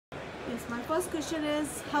Yes, my first question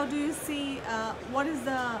is, how do you see, what is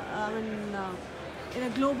the, in a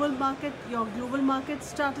global market, your global market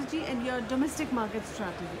strategy and your domestic market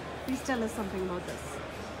strategy? Please tell us something about this.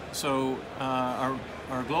 So our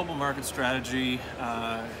global market strategy,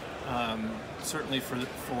 certainly for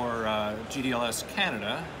GDLS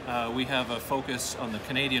Canada, we have a focus on the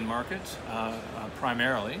Canadian market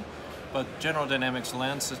primarily, but General Dynamics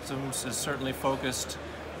Land Systems is certainly focused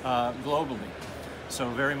globally. So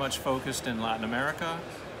very much focused in Latin America,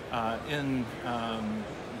 in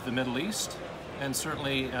the Middle East, and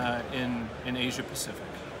certainly in Asia Pacific.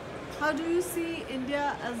 How do you see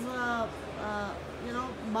India as a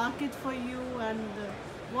market for you, and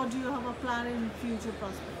what do you have a plan in future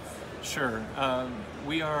prospects? Sure.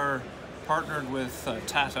 We are partnered with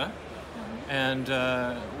Tata, and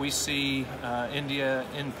we see India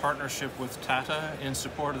in partnership with Tata in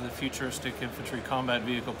support of the Futuristic Infantry Combat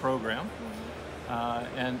Vehicle program.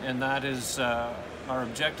 And that is our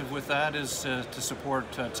objective with that is to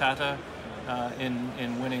support Tata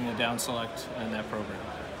in winning the down select in that program.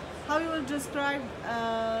 How you will describe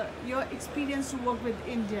your experience to work with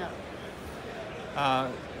India?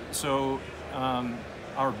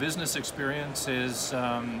 Our business experience is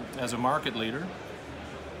as a market leader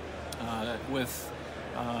with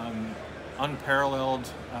unparalleled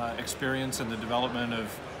experience in the development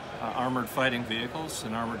of armored fighting vehicles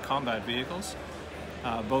and armored combat vehicles,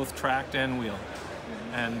 both tracked and wheeled.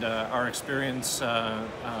 And our experience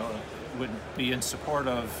would be in support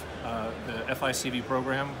of the FICV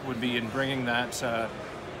program, would be in bringing that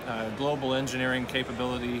global engineering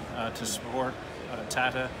capability to support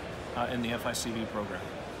Tata in the FICV program.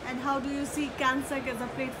 And how do you see CANSEC as a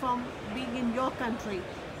platform being in your country?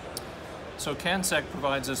 So CANSEC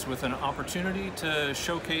provides us with an opportunity to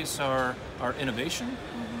showcase our innovation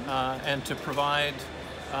and to provide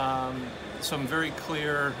some very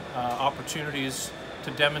clear opportunities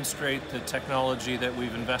to demonstrate the technology that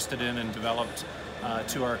we've invested in and developed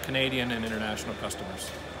to our Canadian and international customers.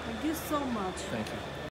 Thank you so much. Thank you.